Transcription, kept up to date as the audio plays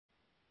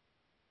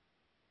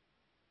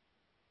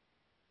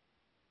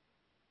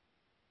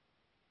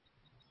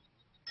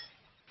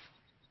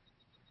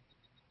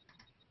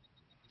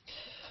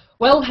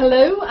Well,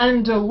 hello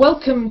and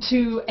welcome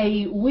to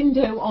a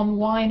Window on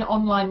Wine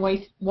online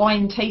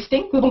wine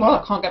tasting. Blah, blah,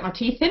 blah, I can't get my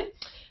teeth in.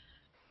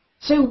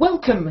 So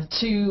welcome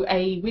to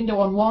a Window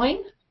on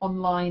Wine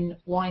online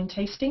wine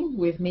tasting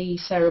with me,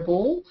 Sarah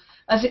Ball.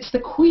 As it's the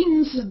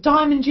Queen's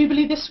Diamond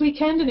Jubilee this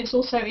weekend and it's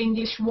also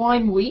English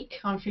Wine Week,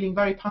 I'm feeling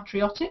very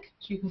patriotic,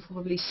 as you can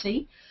probably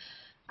see.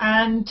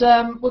 And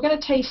we're going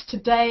to taste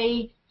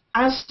today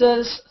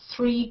Asda's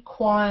Three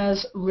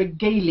Choirs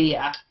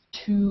Regalia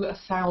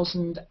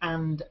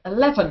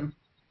 2011.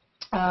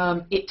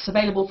 It's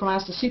available from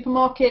Asda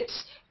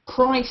supermarkets,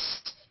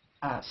 priced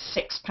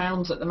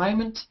 £6 at the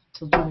moment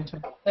till June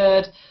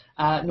 23rd,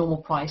 normal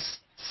price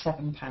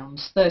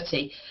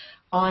 £7.30.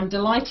 I'm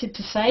delighted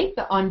to say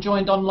that I'm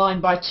joined online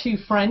by two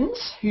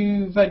friends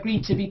who've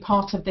agreed to be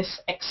part of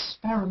this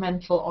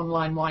experimental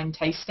online wine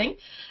tasting,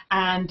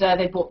 and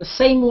they bought the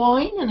same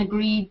wine and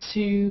agreed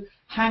to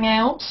hang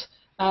out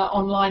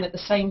online at the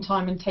same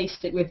time and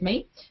taste it with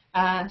me.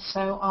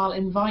 So I'll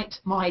invite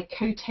my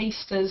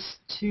co-tasters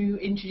to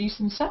introduce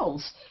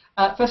themselves.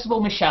 First of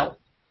all, Michelle.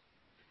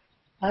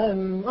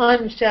 I'm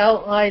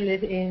Michelle. I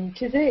live in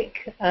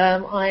Chiswick.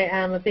 I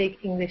am a big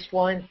English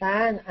wine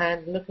fan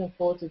and looking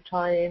forward to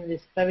trying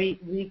this very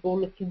regal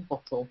looking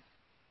bottle.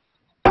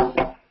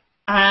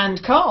 And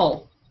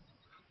Carl.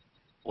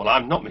 Well,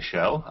 I'm not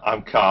Michelle,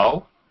 I'm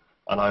Carl,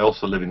 and I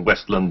also live in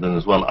West London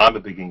as well. I'm a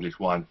big English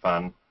wine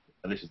fan,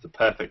 and this is the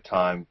perfect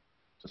time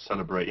to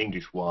celebrate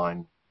English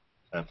wine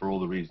for all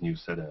the reasons you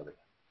said earlier.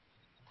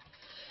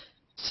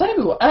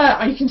 So,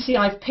 you can see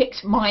I've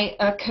picked my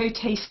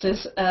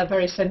co-tasters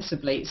very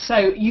sensibly. So,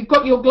 you've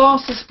got your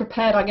glasses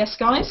prepared, I guess,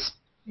 guys?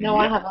 No, yeah.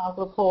 I haven't.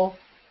 I'll pour.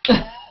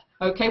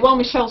 Okay, while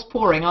Michelle's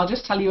pouring, I'll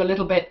just tell you a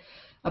little bit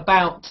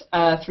about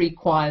Three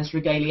Choirs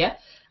Regalia.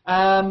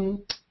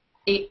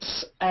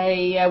 It's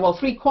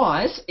Three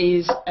Choirs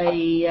is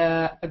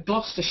a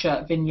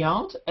Gloucestershire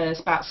vineyard. It's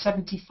about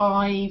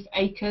 75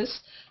 acres.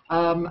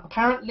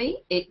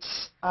 Apparently,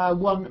 it's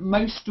won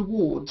most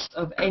awards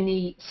of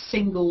any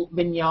single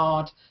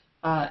vineyard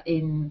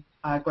in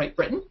Great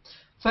Britain.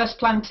 First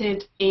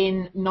planted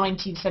in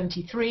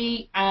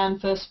 1973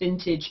 and first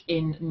vintage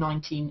in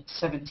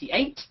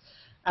 1978.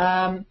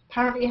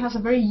 Apparently, it has a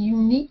very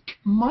unique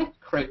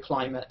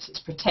microclimate. It's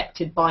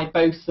protected by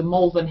both the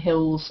Malvern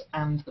Hills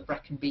and the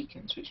Brecon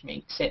Beacons, which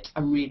makes it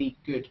a really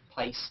good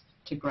place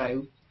to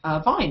grow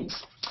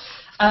vines.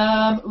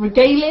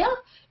 Regalia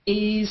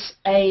is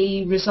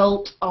a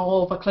result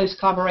of a close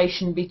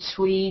collaboration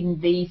between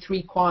the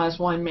Three Choirs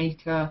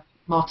winemaker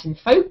Martin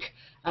Folk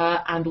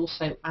and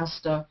also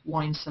Asda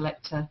wine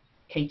selector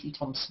Katie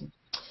Thompson.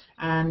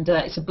 And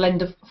it's a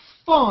blend of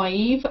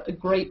 5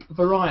 grape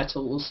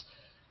varietals: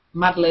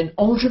 Madeleine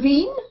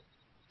Angevine,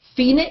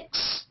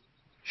 Phoenix,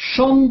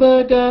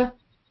 Schonberger,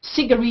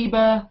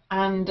 Sigariba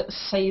and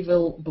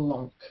Seville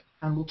Blanc.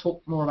 And we'll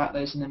talk more about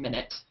those in a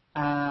minute.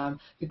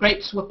 The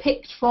grapes were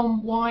picked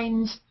from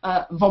vines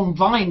up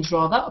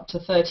to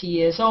 30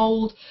 years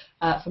old,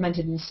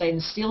 fermented in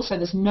stainless steel, so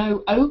there's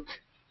no oak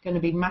going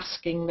to be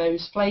masking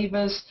those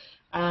flavours,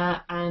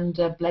 and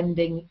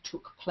blending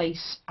took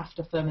place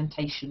after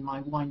fermentation,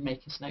 my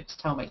winemaker's notes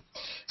tell me.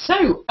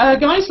 So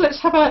guys, let's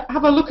have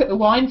a look at the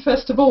wine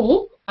first of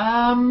all.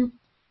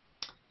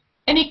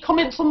 Any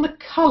comments on the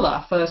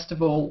colour first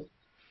of all?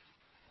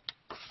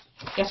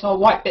 Get our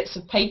white bits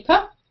of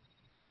paper.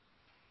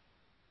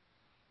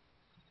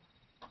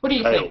 What do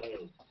you think?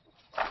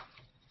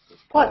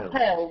 Quite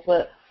pale,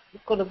 but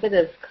it's got a bit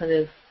of kind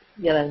of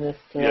yellowness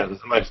to it. Yeah,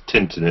 there's a nice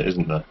tint in it,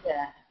 isn't there?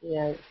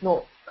 Yeah, it's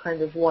not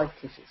kind of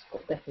whitish. It's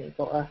definitely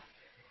got a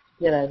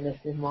yellowness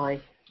in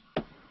my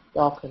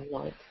dark and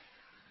light.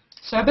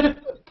 So a bit of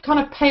kind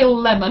of pale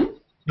lemon.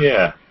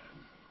 Yeah.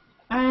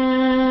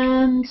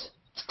 And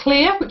it's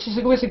clear, which is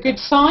always a good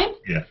sign.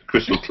 Yeah,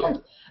 crystal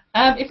clear.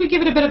 If we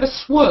give it a bit of a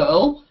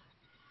swirl,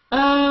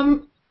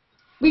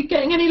 we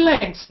getting any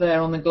legs there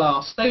on the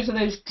glass? Those are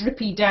those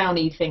drippy,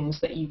 downy things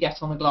that you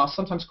get on the glass,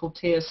 sometimes called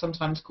tears,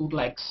 sometimes called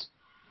legs.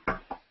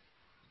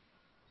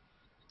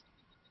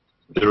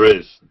 There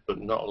is, but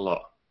not a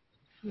lot.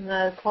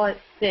 No, quite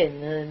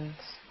thin and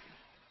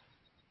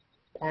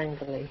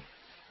dangly.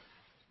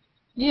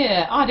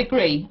 Yeah, I'd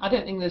agree. I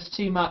don't think there's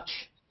too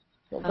much.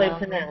 Not very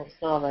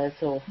pronounced, are they,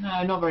 at all?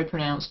 No, not very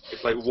pronounced.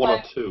 It's like one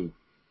or two.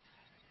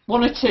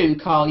 1 or 2,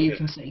 Carl, you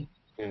can see.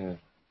 Yeah.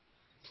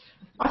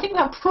 I think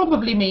that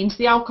probably means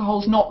the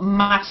alcohol's not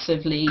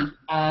massively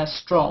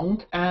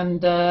strong,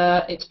 and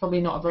it's probably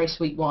not a very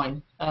sweet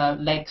wine.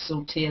 Legs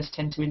or tears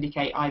tend to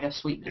indicate either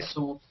sweetness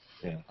or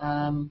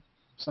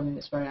something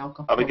that's very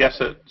alcoholic.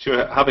 Should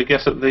I have a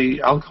guess at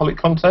the alcoholic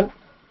content?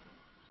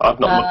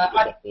 I've not looked at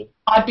the bottle.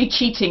 I'd be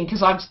cheating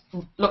because I've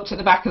looked at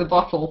the back of the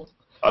bottle.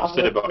 I'd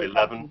say about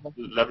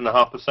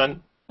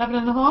 11.5%.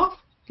 11.5?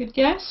 Good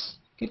guess.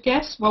 Good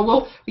guess.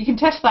 Well, we can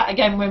test that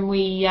again when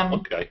we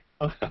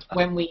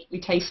when we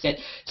taste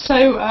it.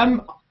 So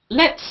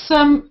let's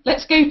go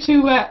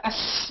to a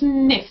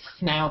sniff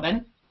now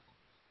then.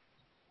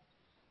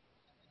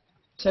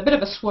 So a bit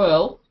of a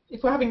swirl.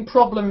 If we're having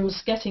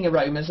problems getting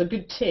aromas, a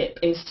good tip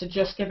is to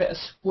just give it a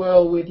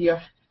swirl with your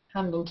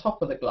hand on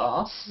top of the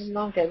glass. And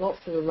I get lots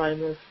of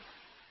aromas.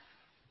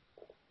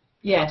 I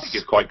Yes. think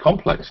it's quite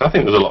complex. I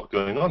think there's a lot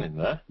going on in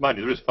there. Mind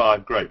you, there is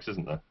 5 grapes,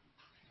 isn't there?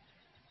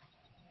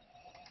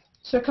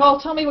 So, Carl,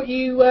 tell me what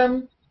you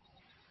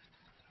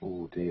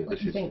Oh dear, what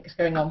this you is. think is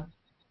going on.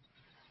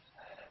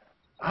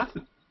 I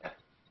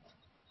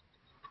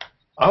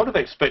would have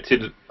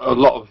expected a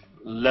lot of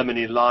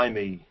lemony,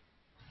 limey,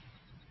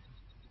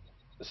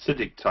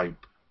 acidic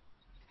type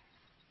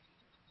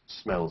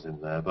smells in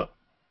there, but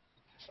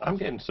I'm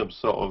getting some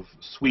sort of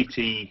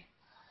sweety,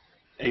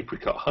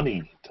 apricot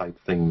honey type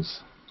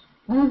things.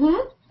 Mm-hmm.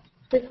 I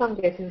think I'm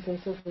getting some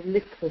sort of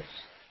licorice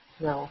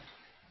smell.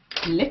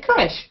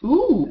 Licorice.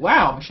 Ooh,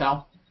 wow,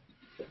 Michelle.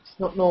 It's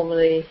not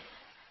normally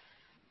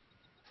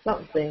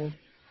something.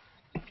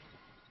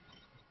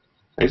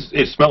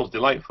 It smells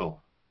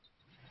delightful.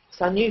 It's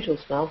an unusual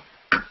smell.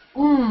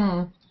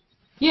 Mmm.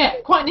 Yeah,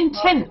 quite an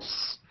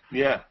intense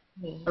Yeah,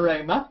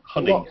 aroma.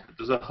 honey. What?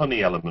 There's a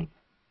honey element.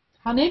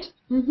 Honeyed.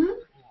 Mm-hmm.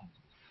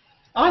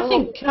 I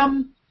think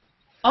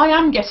I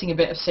am getting a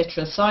bit of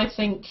citrus. I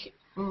think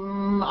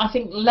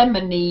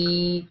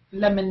lemony,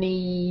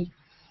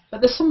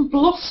 but there's some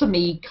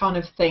blossomy kind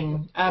of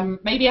thing.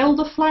 Maybe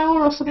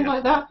elderflower or something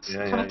like that.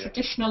 Yeah, Kind of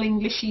traditional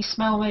Englishy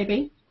smell,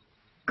 maybe.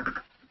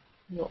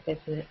 Not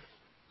getting it.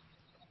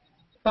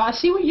 But I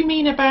see what you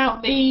mean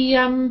about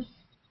the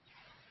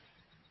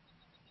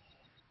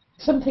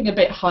something a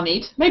bit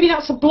honeyed. Maybe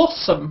that's a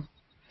blossom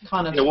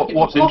kind of. Yeah, what's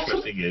blossom?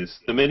 interesting is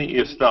the minute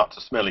you start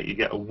to smell it, you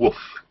get a woof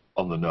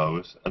on the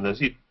nose, and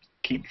as you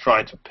keep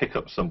trying to pick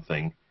up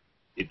something,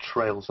 it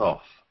trails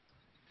off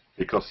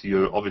because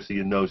obviously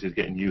your nose is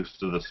getting used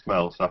to the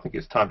smell. So I think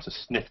it's time to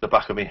sniff the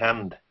back of my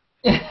hand.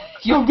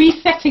 You're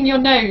resetting your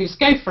nose.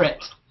 Go for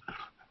it.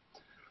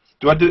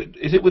 Do I do it?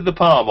 Is it with the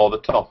palm or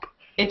the top?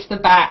 It's the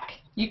back.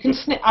 You can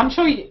sniff. I'm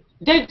sure you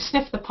don't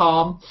sniff the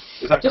palm.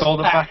 Is that just called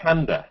a back.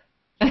 backhander?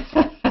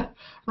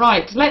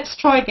 Right. Let's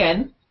try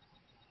again.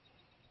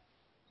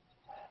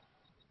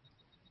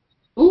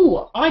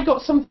 Ooh, I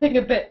got something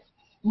a bit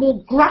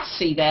more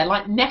grassy there,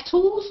 like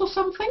nettles or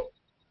something.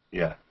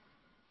 Yeah.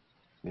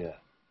 Yeah.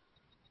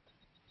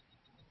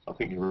 I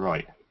think you're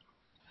right.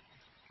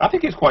 I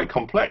think it's quite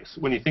complex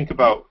when you think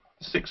about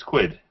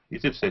 £6. You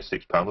did say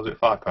 £6, was it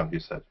 £5 you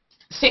said?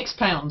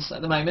 £6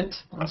 at the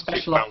moment on That's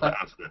special £6 offer. at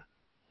Asda.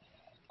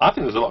 I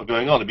think there's a lot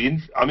going on.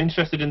 I'm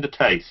interested in the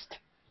taste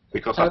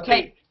because I think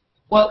Okay.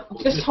 Well,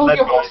 just Just hold led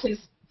your by-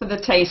 horses for the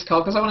taste,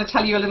 Carl, because I want to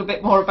tell you a little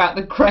bit more about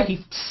the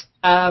grapes.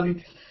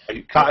 can't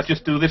I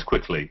just do this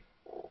quickly?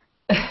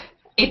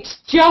 It's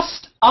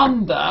just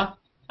under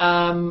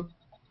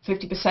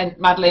 50%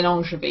 Madeleine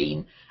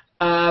Angevine,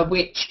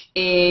 which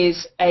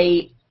is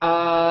a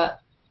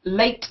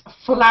late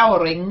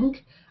flowering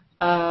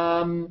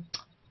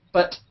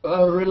but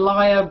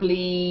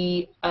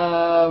reliably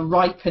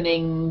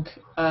ripening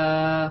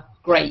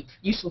grape,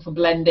 useful for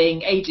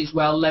blending, ages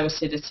well, low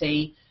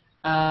acidity,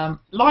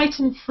 light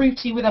and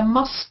fruity with a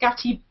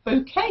muscatty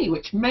bouquet,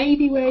 which may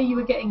be where you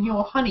were getting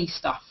your honey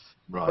stuff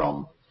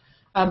from.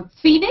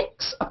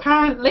 Phoenix,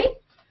 apparently,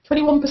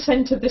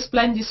 21% of this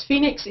blend is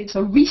Phoenix. It's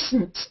a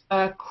recent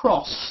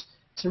cross.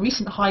 It's a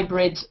recent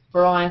hybrid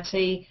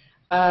variety,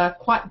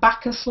 quite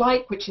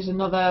Bacchus-like, which is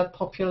another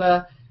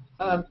popular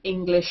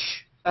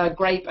English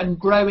grape and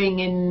growing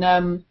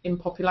in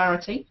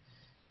popularity.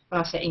 When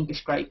I say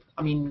English grape,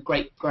 I mean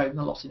grape grown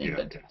a lot in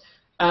England.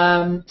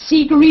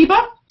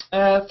 Sigariba,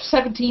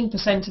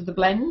 17% of the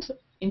blend,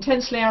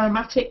 intensely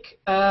aromatic,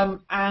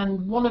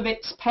 and one of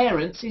its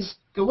parents is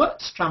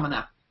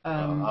Gewürztraminer,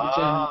 the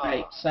German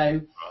grape. So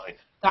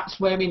that's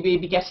where we may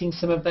be getting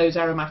some of those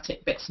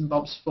aromatic bits and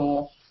bobs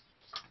for.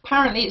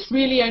 Apparently it's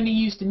really only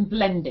used in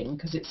blending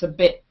because it's a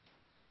bit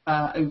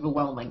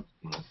overwhelming.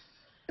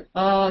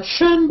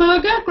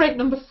 Schönberger, grape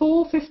number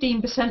 4,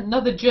 15%,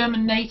 another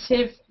German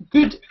native,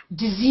 good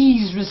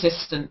disease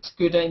resistant,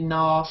 good in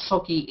our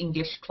soggy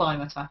English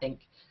climate, I think.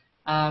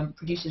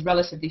 Produces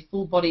relatively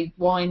full-bodied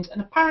wines and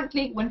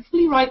apparently, when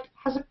fully ripe,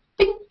 has a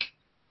pink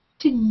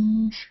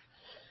tinge.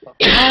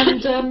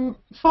 And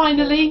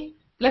finally,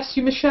 bless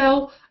you,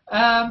 Michelle,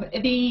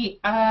 the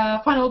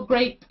final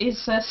grape is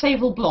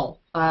Sèvres Blanc.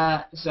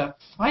 It's a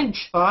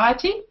French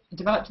variety,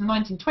 developed in the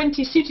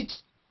 1920s, suited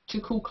to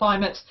cool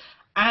climates,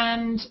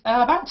 and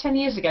about 10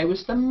 years ago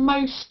was the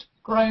most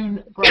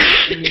grown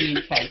grape in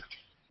the UK.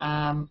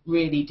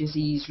 Really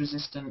disease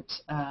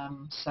resistant,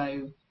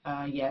 so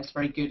yeah, it's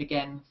very good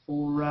again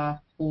for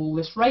all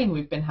this rain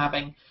we've been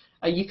having.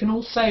 You can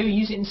also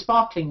use it in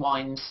sparkling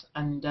wines,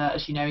 and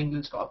as you know,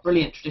 England's got a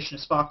brilliant tradition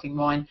of sparkling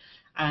wine,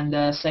 and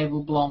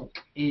Sèvres Blanc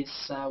is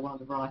one of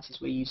the varieties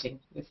we're using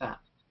with that.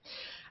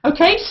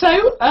 Okay,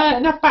 so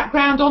enough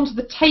background onto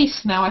the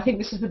taste now. I think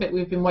this is the bit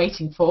we've been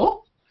waiting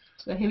for.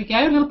 So here we go,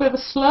 a little bit of a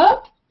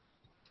slurp.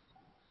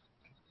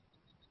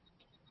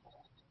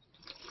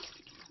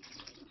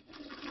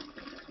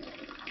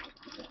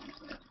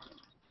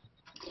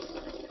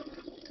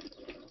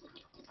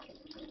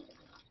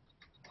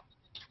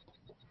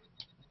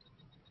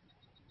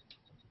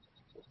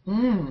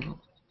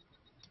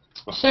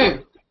 So,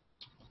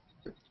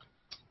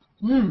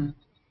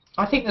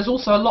 I think there's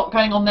also a lot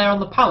going on there on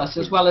the palate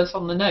as well as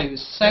on the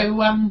nose.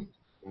 So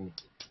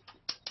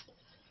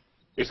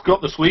it's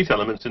got the sweet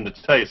elements in the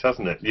taste,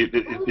 hasn't it?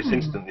 It's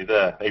instantly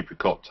there,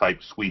 apricot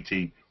type,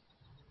 sweety.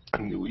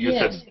 And you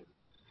said,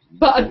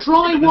 but a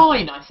dry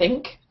wine, I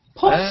think,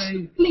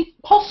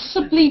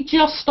 possibly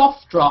just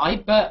off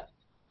dry, but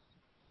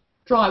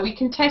dry. We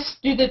can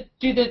do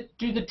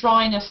the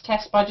dryness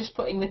test by just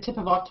putting the tip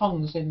of our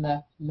tongues in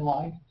the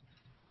wine.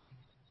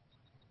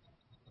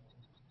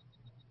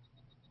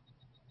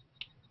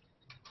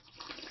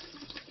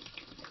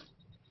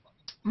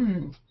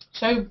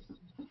 So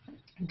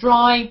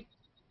dry,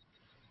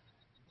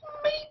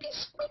 maybe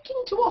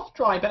squeaking to off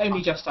dry, but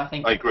only just, I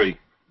think. I agree.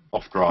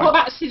 Off dry. What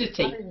about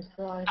acidity?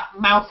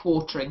 Mouth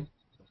watering.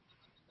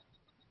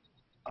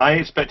 I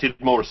expected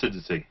more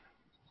acidity.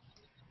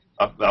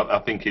 I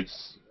think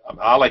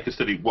I like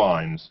acidic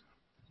wines,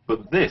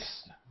 but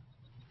this,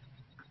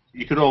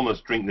 you could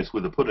almost drink this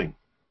with a pudding,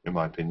 in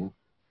my opinion.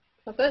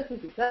 I don't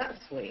think it's that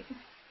sweet.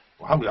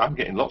 Well, I'm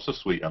getting lots of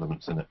sweet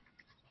elements in it.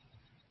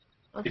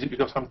 Is it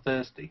because I'm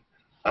thirsty?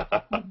 I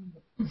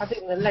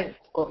think the length's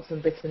got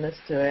some bitterness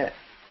to it.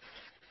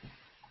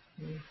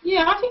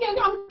 Yeah, I think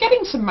I'm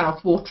getting some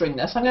mouth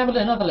wateringness. I'm going to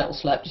have another little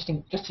slurp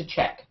just to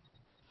check.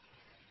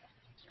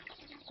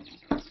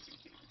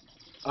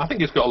 I think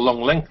it's got a long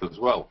length as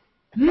well.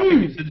 I think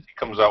the acidity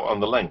comes out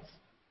on the length.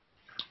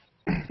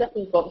 It's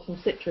definitely got some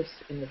citrus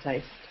in the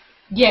taste.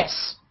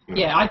 Yes,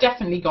 yeah, I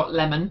definitely got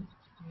lemon.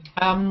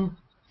 And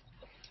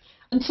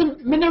some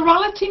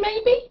minerality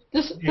maybe?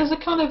 There's a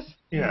kind of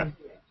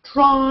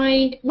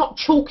dry, not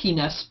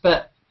chalkiness,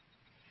 but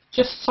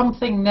just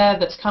something there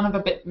that's kind of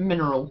a bit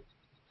mineral.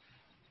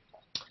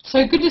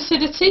 So good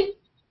acidity?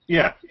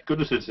 Yeah,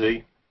 good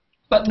acidity.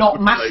 But not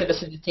good massive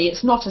acidity.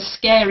 It's not a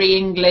scary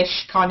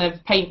English kind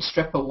of paint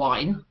stripper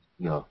wine.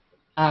 No.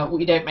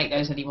 We don't make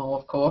those anymore,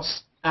 of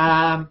course.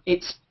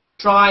 It's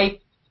dry,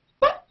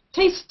 but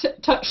tastes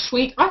touch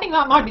sweet. I think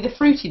that might be the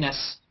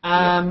fruitiness.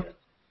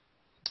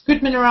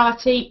 Good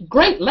minerality,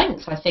 great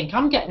length, I think.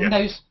 I'm getting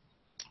those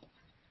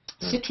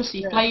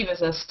citrusy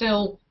flavours are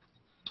still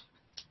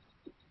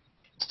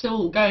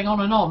going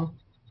on and on.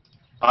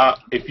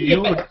 If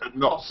you had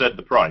not said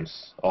the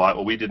price,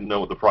 or we didn't know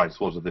what the price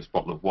was of this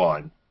bottle of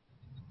wine,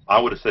 I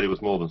would have said it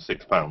was more than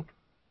 £6.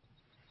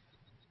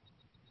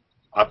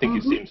 I think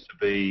it seems to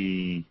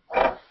be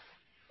a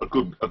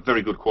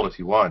very good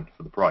quality wine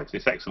for the price.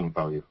 It's excellent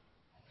value.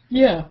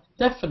 Yeah,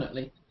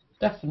 definitely.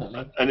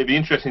 And it'd be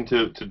interesting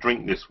to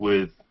drink this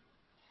with.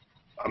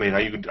 I mean,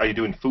 are you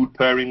doing food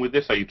pairing with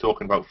this? Are you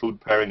talking about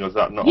food pairing, or is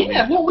that not?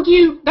 Yeah. What would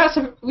you?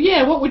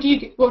 What would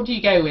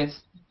you go with?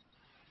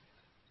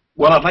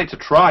 Well, I'd like to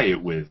try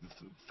it with,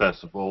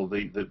 first of all,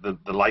 the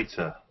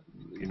lighter,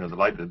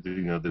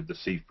 the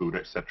seafood,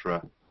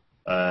 etc.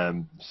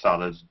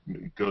 Salads,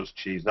 goat's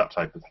cheese, that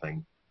type of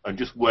thing, and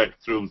just work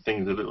through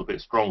things a little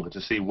bit stronger to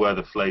see where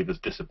the flavours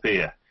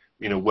disappear.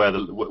 Where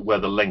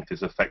the length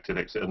is affected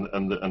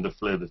and the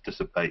flavours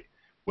dissipate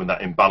when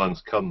that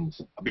imbalance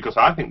comes. Because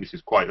I think this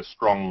is quite a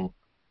strong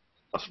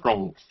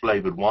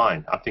flavoured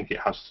wine. I think it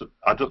has.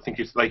 I don't think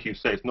it's like you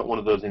say. It's not one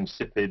of those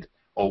insipid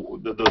or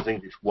those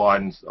English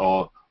wines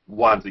or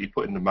wines that you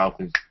put in the mouth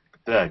and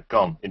they're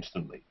gone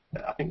instantly.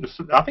 I think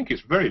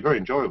it's very, very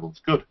enjoyable. It's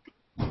good.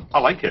 I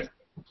like it.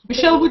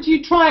 Michelle, would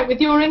you try it with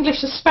your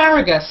English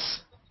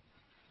asparagus?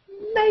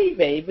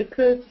 Maybe,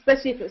 because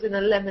especially if it's in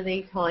a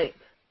lemony type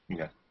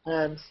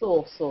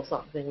sauce or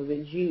something with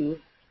a jus,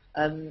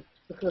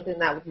 because I think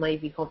that would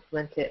maybe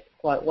complement it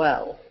quite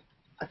well.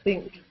 I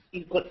think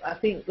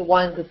the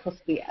wine could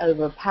possibly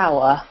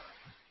overpower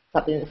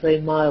something that's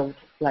very mild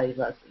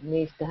flavour. It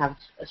needs to have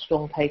a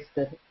strong taste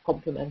to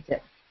complement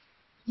it.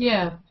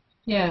 Yeah.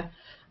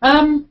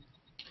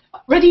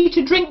 Ready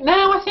to drink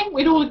now, I think?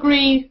 We'd all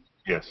agree.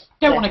 Yes.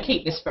 Don't want to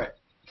keep this for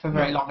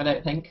very long, I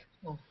don't think.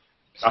 So.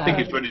 I think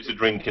it's ready to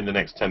drink in the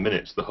next 10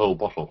 minutes, the whole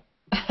bottle.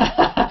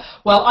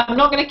 Well, I'm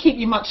not going to keep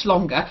you much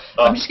longer.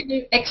 I'm just going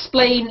to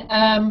explain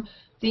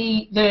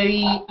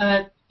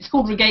it's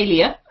called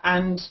Regalia,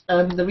 and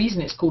the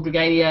reason it's called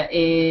Regalia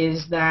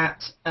is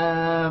that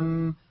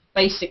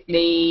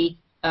basically,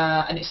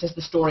 and it says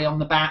the story on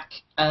the back,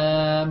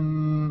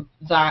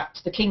 that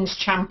the King's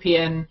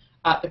champion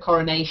at the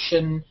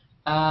coronation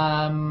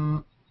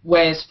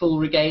wears full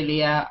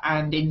regalia,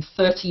 and in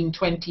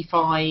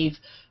 1325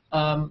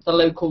 the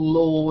local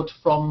lord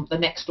from the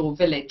next door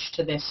village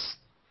to this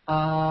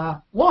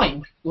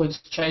wine was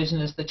chosen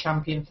as the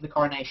champion for the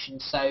coronation.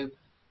 So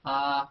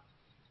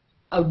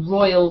a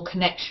royal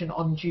connection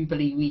on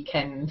Jubilee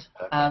weekend,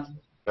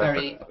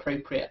 very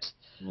appropriate.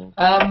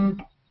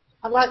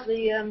 I like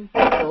the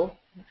bottle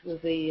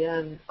with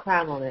the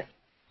crown on it.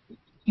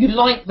 You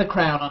like the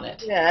crown on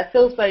it? Yeah, it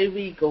feels very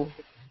regal,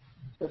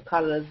 the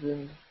colours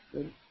and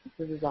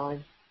the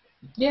design.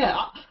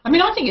 Yeah, I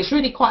mean, I think it's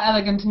really quite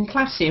elegant and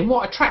classy, and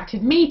what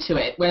attracted me to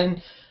it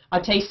when I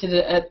tasted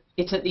it at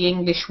the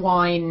English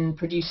wine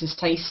producers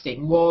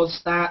tasting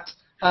was that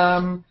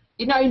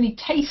it not only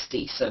tastes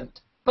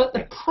decent, but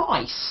the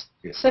price,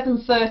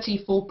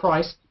 £7.30 full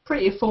price,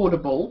 pretty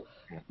affordable.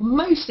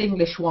 most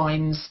English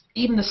wines,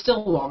 even the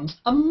still ones,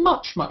 are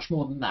much, much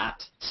more than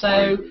that.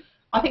 So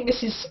I think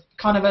this is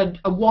kind of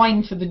a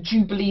wine for the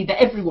Jubilee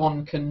that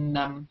everyone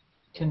can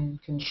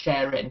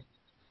share in.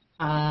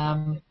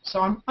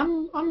 So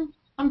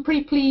I'm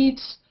pretty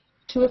pleased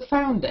to have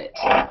found it.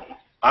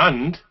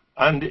 And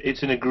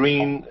it's in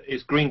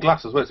it's green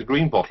glass as well. It's a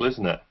green bottle,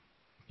 isn't it?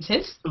 It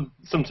is.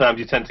 Sometimes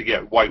you tend to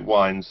get white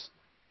wines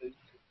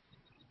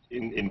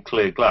in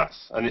clear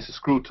glass, and it's a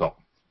screw top,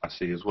 I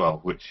see as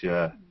well, which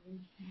I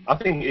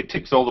think it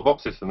ticks all the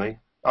boxes for me.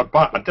 I'd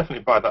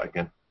definitely buy that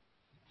again.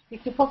 You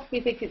could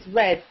possibly think it's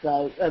red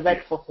though, a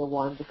red bottle of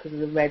wine because of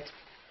the red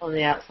on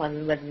the outside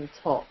and red on the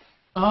top.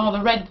 Oh,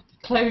 the red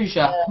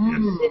closure.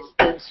 From a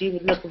distance, you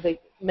would look and think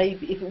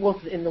maybe if it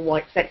wasn't in the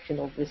white section,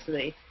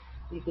 obviously,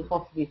 you could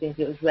possibly think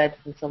it was red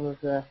from some of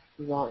the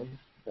designs.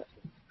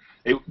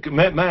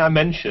 May I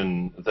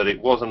mention that it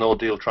was an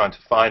ordeal trying to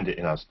find it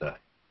in Asda?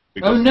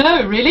 Oh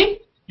no,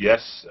 really?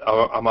 Yes.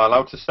 Am I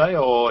allowed to say,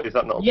 or is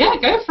that not? Yeah,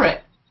 go for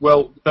it.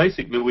 Well,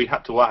 basically, we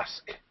had to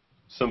ask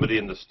somebody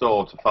in the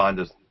store to find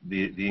us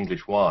the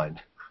English wine,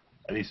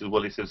 and he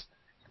says,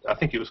 I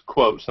think it was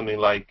quote something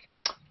like,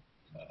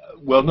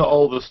 well, not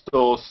all the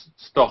stores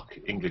stock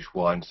English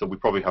wine, so we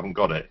probably haven't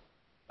got it.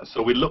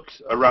 So we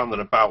looked around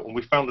and about, and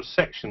we found a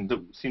section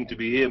that seemed to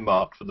be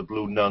earmarked for the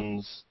Blue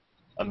Nuns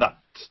and that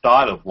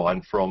style of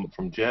wine from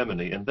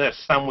Germany, and they're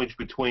sandwiched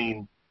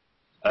between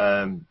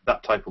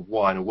that type of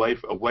wine, away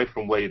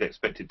from where you'd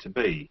expect it to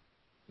be.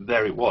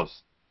 There it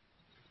was.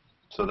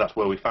 So that's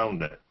where we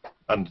found it,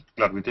 and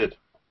glad we did.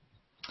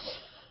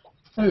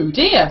 Oh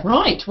dear,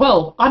 right.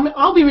 Well,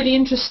 I'll be really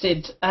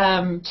interested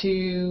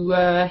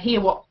to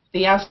hear what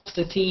the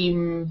Asda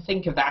team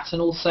think of that,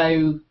 and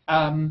also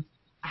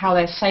how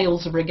their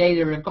sales of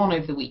Regalia have gone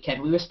over the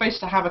weekend. We were supposed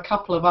to have a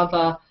couple of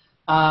other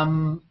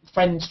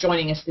friends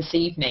joining us this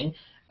evening,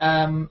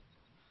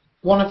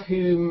 one of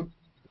whom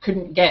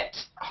couldn't get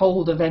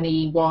hold of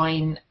any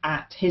wine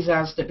at his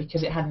Asda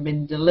because it hadn't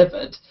been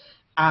delivered,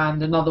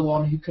 and another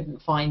one who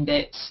couldn't find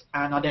it,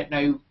 and I don't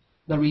know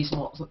the reason,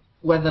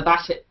 whether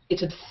it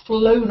had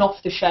flown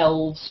off the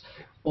shelves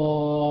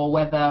or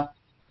whether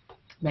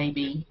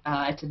maybe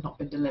it had not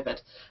been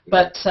delivered.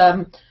 But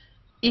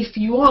if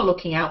you are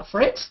looking out for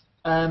it,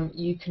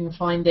 you can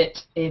find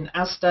it in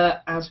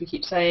Asda, as we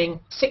keep saying,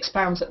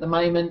 £6 at the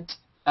moment,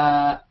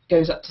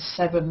 goes up to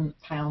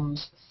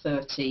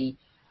 £7.30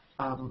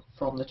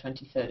 from the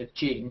 23rd of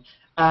June.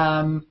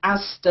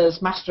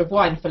 Asda's Master of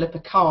Wine, Philippa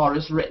Carr,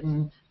 has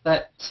written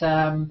that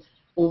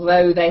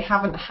although they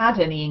haven't had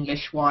any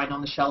English wine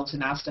on the shelves in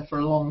Asda for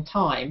a long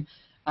time,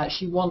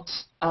 she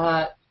wants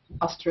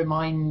us to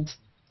remind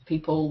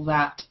people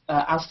that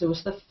Asda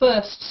was the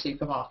first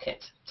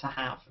supermarket to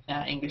have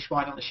English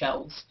wine on the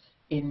shelves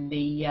in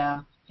the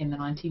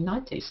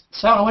 1990s.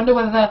 So I wonder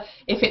whether,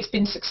 if it's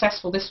been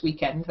successful this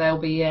weekend, there'll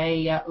be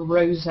a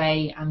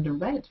rosé and a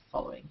red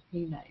following.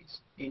 Who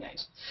knows? Who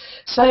knows?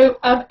 So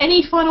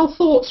any final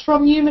thoughts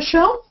from you,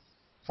 Michelle?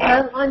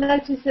 I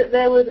noticed that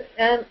there was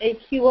a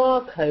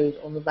QR code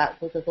on the back,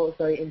 which I thought was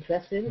very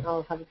interesting.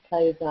 I'll have a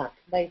play with that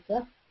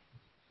later,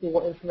 see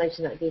what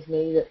information that gives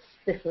me that's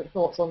different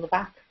thoughts on the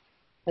back,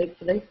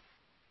 hopefully.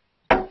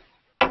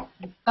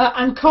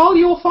 And Carl,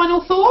 your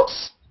final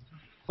thoughts?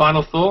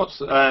 Final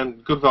thoughts,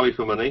 good value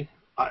for money.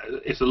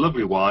 It's a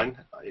lovely wine.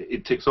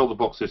 It ticks all the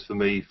boxes for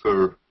me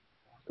for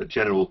a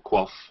general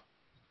quaff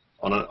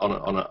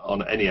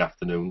on any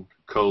afternoon,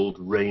 cold,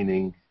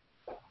 raining,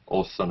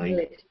 or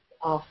sunny.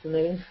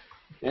 Afternoon.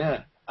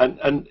 Yeah,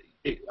 and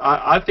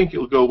I think it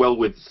will go well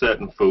with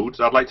certain foods.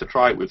 I'd like to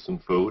try it with some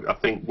food. I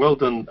think well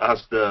done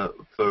Asda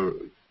for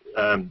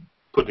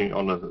putting it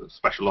on a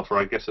special offer.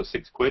 I guess of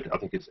 £6. I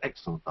think it's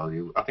excellent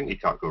value. I think you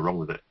can't go wrong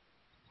with it.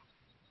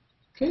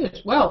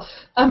 Good. Well,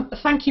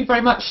 thank you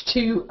very much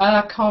to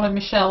Carl and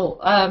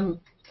Michelle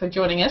for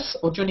joining us,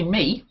 or joining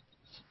me.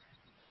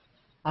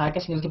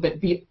 Getting a little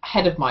bit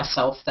ahead of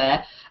myself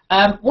there.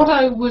 What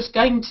I was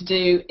going to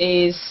do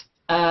is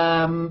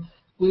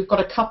we've got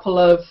a couple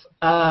of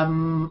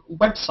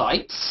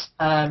websites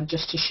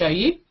just to show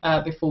you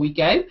before we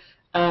go.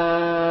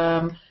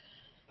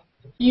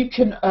 You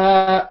can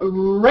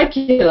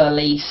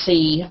regularly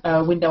see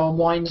Window on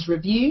Wine's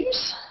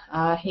reviews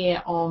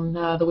here on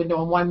the Window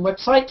on Wine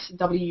website,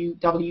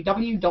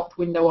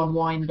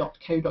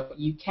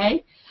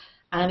 www.windowonwine.co.uk.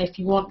 And if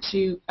you want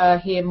to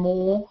hear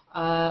more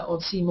or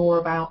see more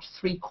about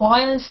Three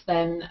Quires,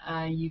 then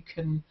you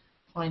can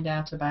find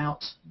out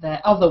about their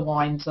other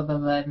wines other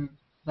than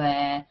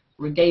their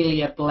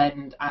Regalia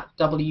blend at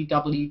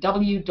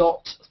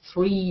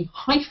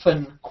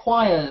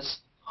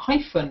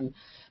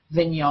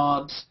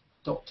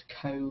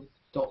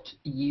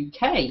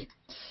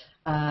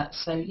www.3-vineyards.co.uk.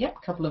 So yeah,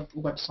 a couple of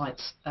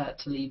websites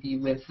to leave you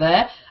with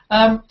there.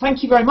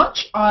 Thank you very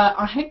much.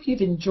 I hope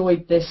you've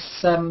enjoyed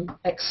this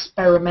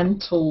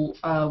experimental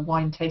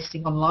wine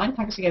tasting online.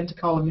 Thanks again to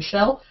Carl and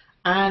Michelle.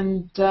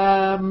 And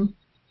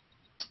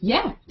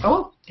yeah,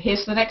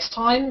 here's to the next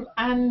time.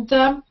 And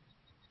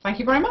thank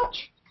you very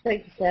much.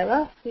 Thank you,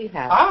 Sarah. See you.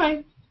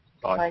 Bye.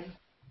 Bye. Bye.